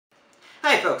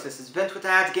Hey folks, this is Vince with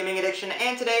Dad's Gaming Addiction,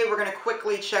 and today we're going to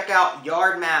quickly check out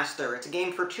Yardmaster. It's a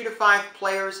game for 2 to 5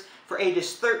 players for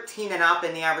ages 13 and up,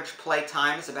 and the average play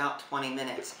time is about 20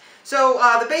 minutes. So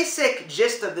the basic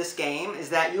gist of this game is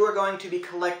that you are going to be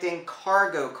collecting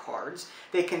cargo cards.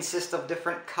 They consist of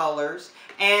different colors,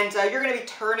 and you're going to be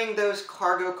turning those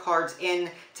cargo cards in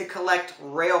to collect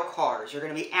rail cars. You're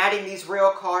going to be adding these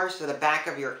rail cars to the back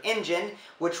of your engine,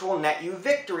 which will net you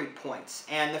victory points.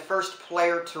 And the first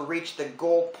player to reach the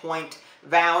goal point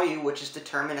value, which is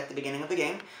determined at the beginning of the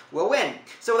game, will win.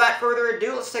 So without further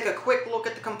ado, let's take a quick look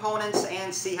at the components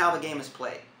and see how the game is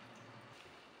played.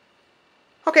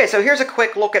 Okay, so here's a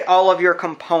quick look at all of your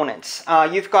components.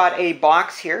 You've got a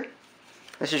box here.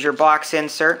 This is your box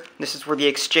insert. This is where the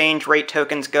exchange rate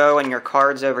tokens go and your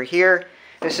cards over here.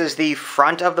 This is the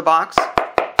front of the box.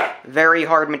 Very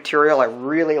hard material. I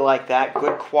really like that.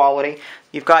 Good quality.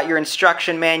 You've got your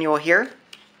instruction manual here.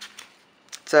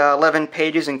 It's 11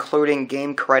 pages, including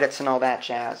game credits and all that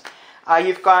jazz.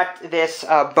 You've got this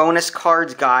bonus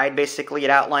cards guide. Basically,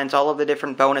 it outlines all of the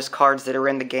different bonus cards that are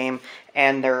in the game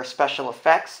and their special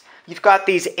effects. You've got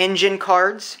these engine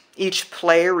cards. Each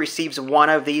player receives one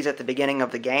of these at the beginning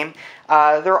of the game.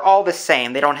 They're all the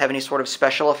same. They don't have any sort of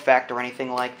special effect or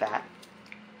anything like that.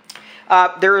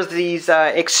 There's these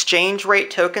exchange rate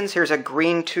tokens. Here's a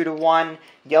green 2-to-1,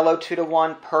 yellow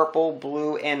 2-to-1, purple,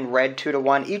 blue, and red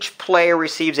 2-to-1. Each player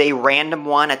receives a random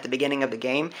one at the beginning of the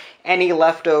game. Any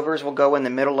leftovers will go in the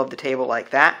middle of the table like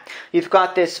that. You've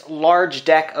got this large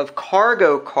deck of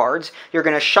cargo cards. You're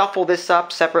going to shuffle this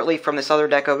up separately from this other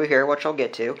deck over here, which I'll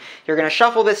get to. You're going to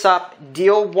shuffle this up,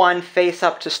 deal one face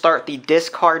up to start the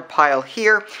discard pile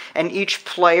here, and each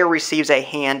player receives a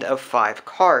hand of 5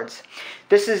 cards.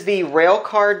 This is the rail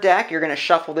card deck. You're going to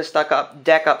shuffle this deck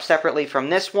up separately from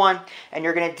this one, and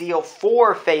you're going to deal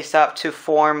 4 face up to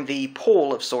form the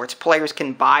pool of sorts. Players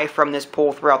can buy from this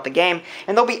pool throughout the game,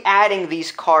 and they'll be adding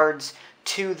these cards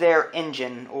to their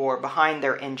engine or behind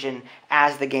their engine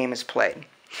as the game is played.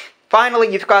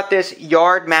 Finally, you've got this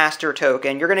Yardmaster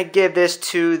token. You're going to give this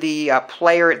to the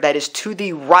player that is to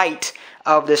the right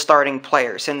of the starting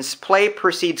player. Since play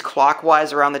proceeds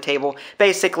clockwise around the table,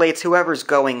 basically it's whoever's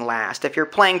going last. If you're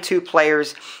playing 2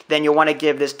 players, then you'll want to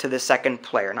give this to the second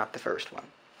player, not the first one.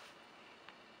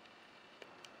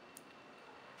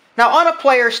 Now, on a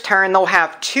player's turn, they'll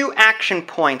have 2 action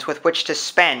points with which to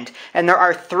spend, and there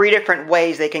are 3 different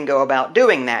ways they can go about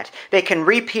doing that. They can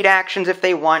repeat actions if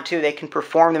they want to. They can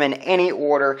perform them in any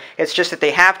order. It's just that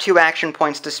they have 2 action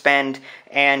points to spend,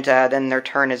 and then their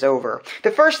turn is over.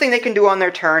 The first thing they can do on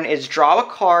their turn is draw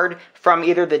a card from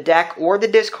either the deck or the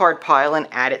discard pile and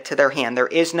add it to their hand. There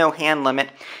is no hand limit.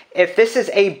 If this is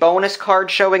a bonus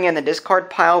card showing in the discard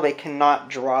pile, they cannot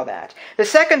draw that. The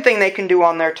second thing they can do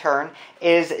on their turn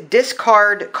is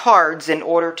discard cards in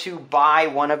order to buy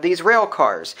one of these rail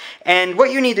cars. And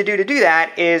what you need to do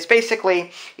that is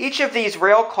basically each of these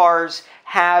rail cars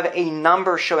have a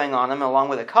number showing on them along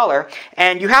with a color,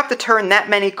 and you have to turn that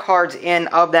many cards in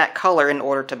of that color in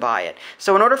order to buy it.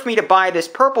 So in order for me to buy this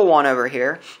purple one over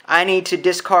here, I need to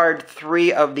discard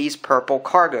 3 of these purple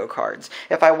cargo cards.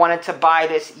 If I wanted to buy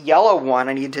this yellow one,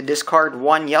 I need to discard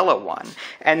 1 yellow one.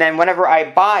 And then whenever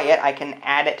I buy it, I can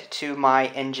add it to my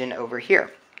engine over here.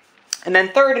 And then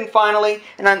third and finally,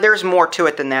 and there's more to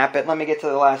it than that, but let me get to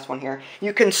the last one here.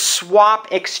 You can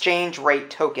swap exchange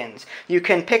rate tokens. You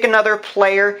can pick another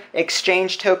player,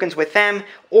 exchange tokens with them,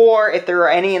 or if there are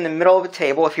any in the middle of the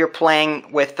table, if you're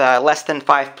playing with less than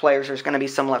 5 players, there's going to be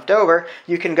some left over,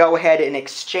 you can go ahead and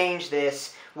exchange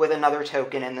this with another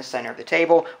token in the center of the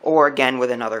table, or again with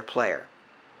another player.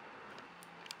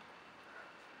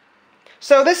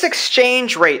 So this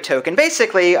exchange rate token,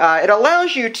 basically, it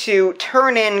allows you to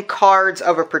turn in cards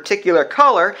of a particular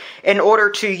color in order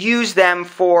to use them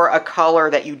for a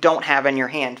color that you don't have in your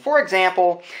hand. For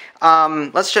example,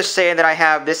 let's just say that I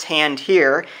have this hand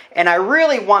here, and I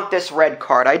really want this red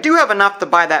card. I do have enough to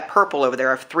buy that purple over there.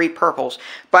 I have 3 purples.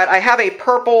 But I have a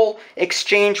purple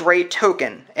exchange rate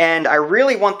token, and I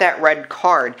really want that red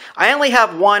card. I only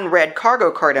have 1 red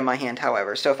cargo card in my hand,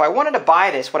 however. So if I wanted to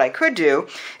buy this, what I could do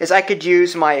is I could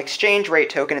use my exchange rate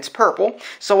token. It's purple,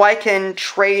 so I can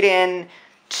trade in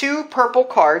 2 purple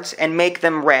cards and make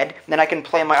them red. Then I can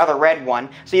play my other red one.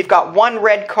 So you've got 1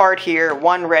 red card here,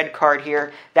 1 red card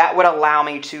here. That would allow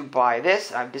me to buy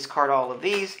this. I discard all of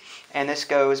these, and this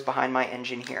goes behind my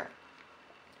engine here,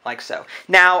 like so.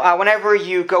 Now, whenever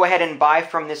you go ahead and buy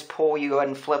from this pool, you go ahead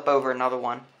and flip over another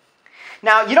one.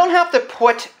 Now, you don't have to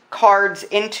put cards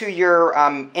into your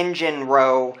engine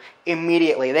row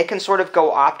immediately. They can sort of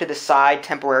go off to the side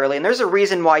temporarily, and there's a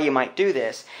reason why you might do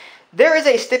this. There is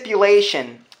a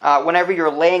stipulation whenever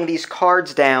you're laying these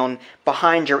cards down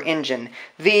behind your engine.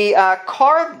 The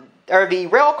the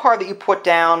rail card that you put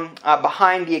down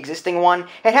behind the existing one,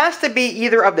 it has to be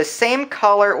either of the same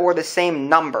color or the same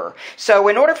number. So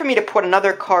in order for me to put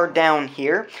another card down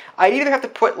here, I'd either have to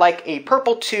put like a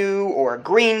purple 2 or a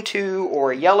green 2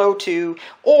 or a yellow 2,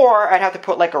 or I'd have to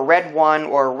put like a red 1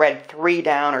 or a red 3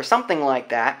 down or something like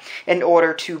that in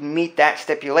order to meet that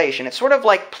stipulation. It's sort of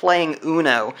like playing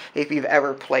Uno, if you've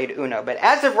ever played Uno. But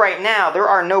as of right now, there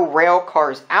are no rail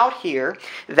cars out here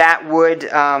that would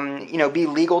be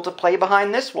legal to play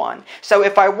behind this one. So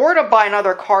if I were to buy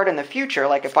another card in the future,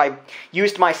 like if I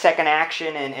used my second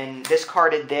action and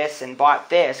discarded this and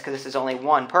bought this, because this is only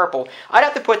one purple, I'd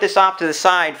have to put this off to the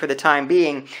side for the time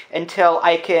being until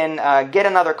I can get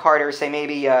another card, or say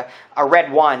maybe a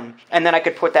red 1, and then I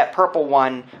could put that purple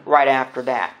 1 right after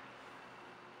that.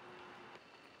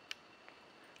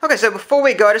 Okay, so before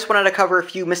we go, I just wanted to cover a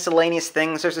few miscellaneous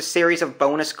things. There's a series of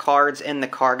bonus cards in the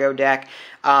cargo deck.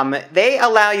 They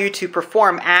allow you to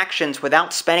perform actions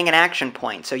without spending an action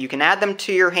point. So you can add them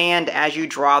to your hand as you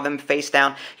draw them face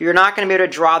down. You're not going to be able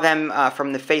to draw them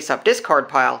from the face-up discard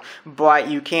pile, but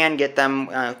you can get them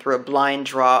through a blind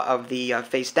draw of the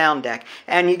face-down deck.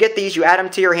 And you get these, you add them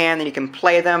to your hand, and you can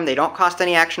play them. They don't cost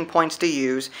any action points to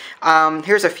use.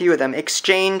 Here's a few of them.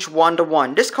 Exchange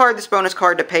 1-to-1. Discard this bonus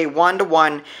card to pay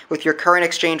 1-to-1 with your current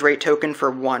exchange rate token for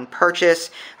one purchase.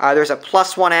 There's a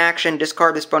 +1 action.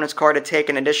 Discard this bonus card to take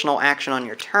an additional action on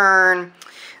your turn.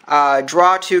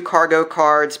 Draw 2 cargo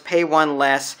cards, pay 1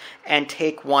 less, and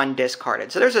take 1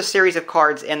 discarded. So there's a series of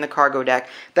cards in the cargo deck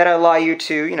that allow you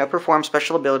to, perform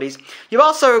special abilities. You've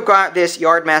also got this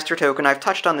Yardmaster token. I've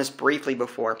touched on this briefly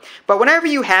before. But whenever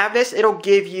you have this, it'll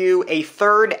give you a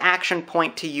 3rd action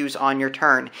point to use on your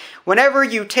turn. Whenever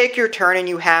you take your turn and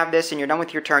you have this and you're done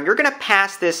with your turn, you're going to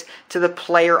pass this to the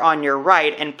player on your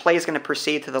right, and play is going to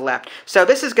proceed to the left. So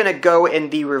this is going to go in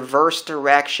the reverse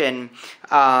direction,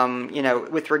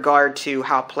 with regard to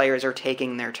how players are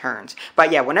taking their turns.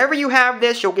 But yeah, whenever you have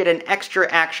this, you'll get an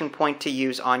extra action point to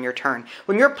use on your turn.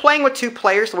 When you're playing with 2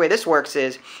 players, the way this works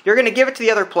is you're going to give it to the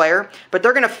other player, but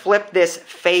they're going to flip this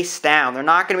face down. They're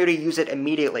not going to be able to use it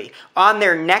immediately. On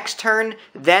their next turn,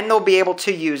 then they'll be able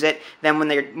to use it. Then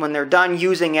when they're done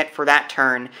using it for that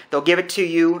turn, they'll give it to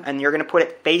you, and you're going to put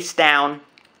it face down.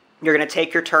 You're going to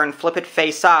take your turn, flip it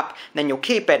face up, then you'll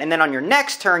keep it, and then on your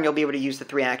next turn, you'll be able to use the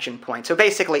 3 action points. So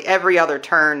basically, every other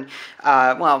turn,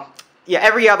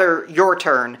 every other your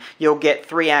turn, you'll get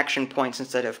 3 action points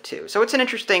instead of 2. So it's an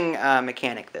interesting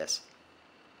mechanic, this.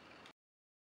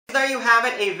 There you have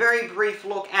it, a very brief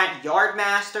look at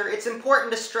Yardmaster. It's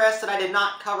important to stress that I did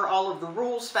not cover all of the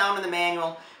rules found in the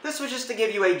manual. This was just to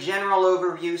give you a general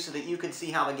overview so that you could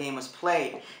see how the game was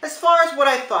played. As far as what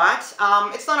I thought,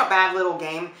 it's not a bad little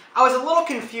game. I was a little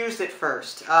confused at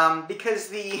first, because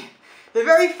the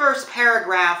very first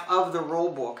paragraph of the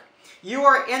rulebook, you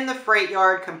are in the freight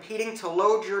yard competing to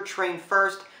load your train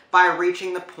first by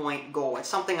reaching the point goal. It's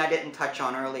something I didn't touch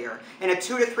on earlier. In a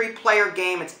 2 to 3 player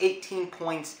game, it's 18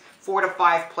 points. 4 to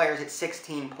 5 players, it's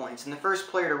 16 points. And the first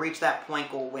player to reach that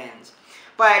point goal wins.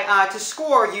 But to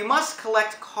score, you must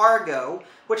collect cargo,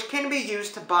 which can be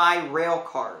used to buy rail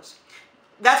cars.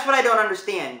 That's what I don't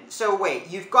understand. So wait,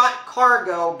 you've got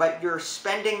cargo, but you're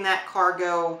spending that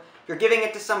cargo, you're giving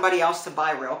it to somebody else to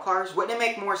buy rail cars? Wouldn't it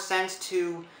make more sense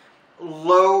to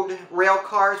load rail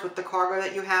cars with the cargo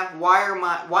that you have? Why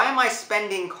am I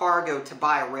spending cargo to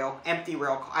buy a empty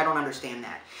rail car? I don't understand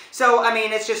that. So, I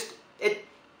mean, it's just,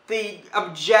 the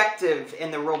objective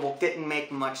in the rulebook didn't make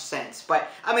much sense. But,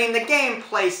 I mean, the game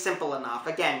plays simple enough.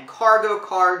 Again, cargo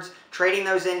cards, trading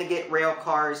those in to get rail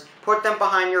cars, put them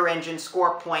behind your engine,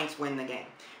 score points, win the game.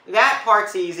 That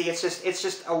part's easy. It's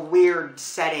just a weird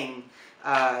setting.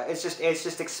 It's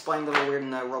just explained a little weird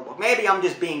in the rulebook. Maybe I'm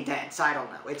just being dense. I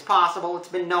don't know. It's possible. It's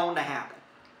been known to happen.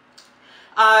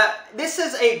 This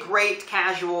is a great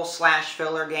casual /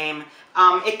 filler game.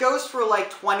 It goes for like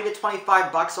 20 to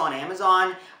 25 bucks on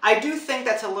Amazon. I do think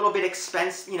that's a little bit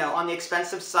on the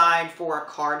expensive side for a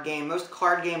card game. Most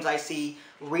card games I see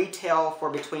retail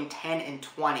for between 10 and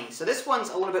 20. So this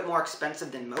one's a little bit more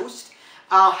expensive than most.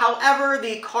 However,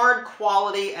 the card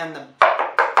quality and the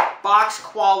box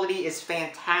quality is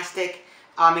fantastic.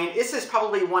 I mean, this is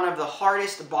probably one of the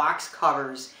hardest box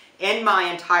covers in my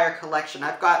entire collection.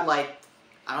 I've got like,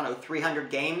 I don't know, 300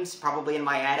 games probably in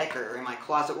my attic or in my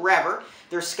closet, wherever.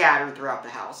 They're scattered throughout the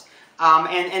house.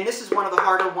 And this is one of the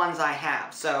harder ones I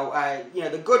have. So,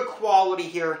 the good quality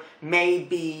here may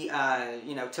be,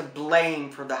 to blame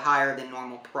for the higher than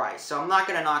normal price. So I'm not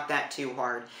going to knock that too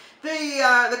hard.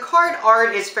 The card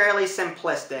art is fairly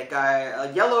simplistic.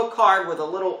 A yellow card with a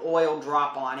little oil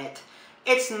drop on it.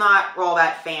 it's not all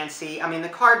that fancy. I mean, the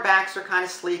card backs are kind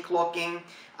of sleek looking.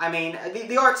 I mean,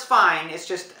 the art's fine. It's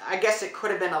just, I guess it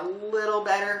could have been a little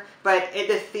better, but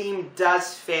the theme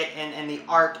does fit, and the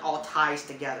art all ties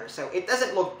together. So it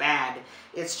doesn't look bad.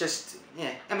 It's just,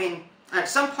 yeah, I mean,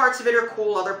 some parts of it are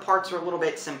cool, other parts are a little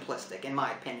bit simplistic, in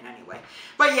my opinion anyway.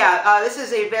 But yeah, this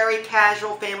is a very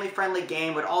casual, family-friendly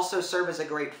game, would also serve as a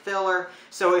great filler.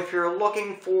 So if you're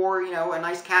looking for, you know, a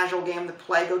nice casual game to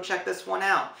play, go check this one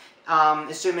out.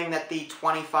 Assuming that the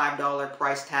 $25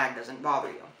 price tag doesn't bother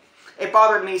you. It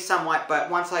bothered me somewhat, but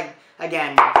once I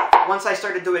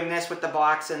started doing this with the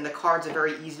box, and the cards are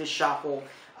very easy to shuffle,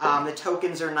 the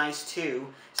tokens are nice too,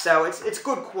 so it's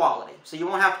good quality. So you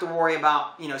won't have to worry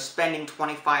about, you know, spending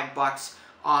 25 bucks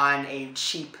on a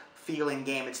cheap feeling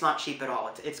game. It's not cheap at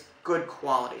all. It's good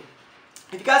quality.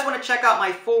 If you guys want to check out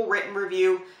my full written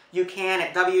review, you can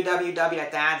at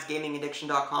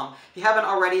www.dadsgamingaddiction.com. If you haven't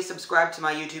already, subscribe to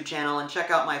my YouTube channel and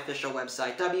check out my official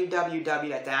website,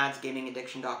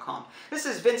 www.dadsgamingaddiction.com. This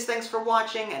is Vince, thanks for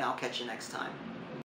watching, and I'll catch you next time.